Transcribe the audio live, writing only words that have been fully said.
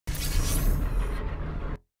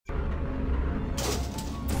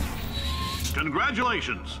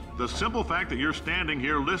Congratulations! The simple fact that you're standing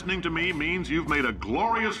here listening to me means you've made a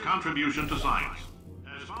glorious contribution to science.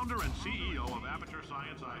 As founder and CEO of Aperture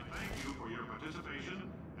Science, I thank you for your participation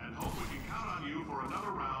and hope we can count on you for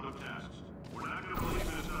another round of tests. We're not going to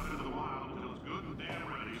release this stuff into the wild until it's good and damn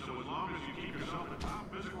ready, so as long as you keep yourself in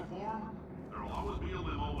top physical form, there'll always be a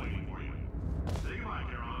limo waiting for you. Say goodbye,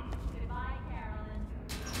 Caroline. Goodbye, Carolyn.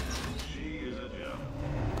 She is a gem.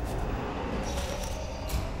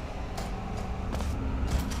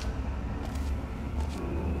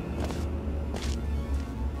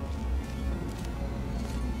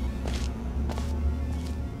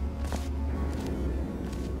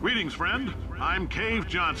 Greetings, friend. I'm Cave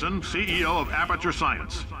Johnson, CEO of Aperture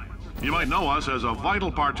Science. You might know us as a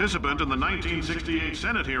vital participant in the 1968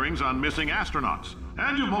 Senate hearings on missing astronauts.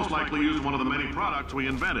 And you've most likely used one of the many products we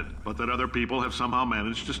invented, but that other people have somehow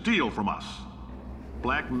managed to steal from us.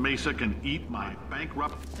 Black Mesa can eat my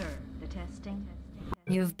bankrupt... Sir, the testing.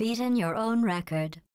 You've beaten your own record.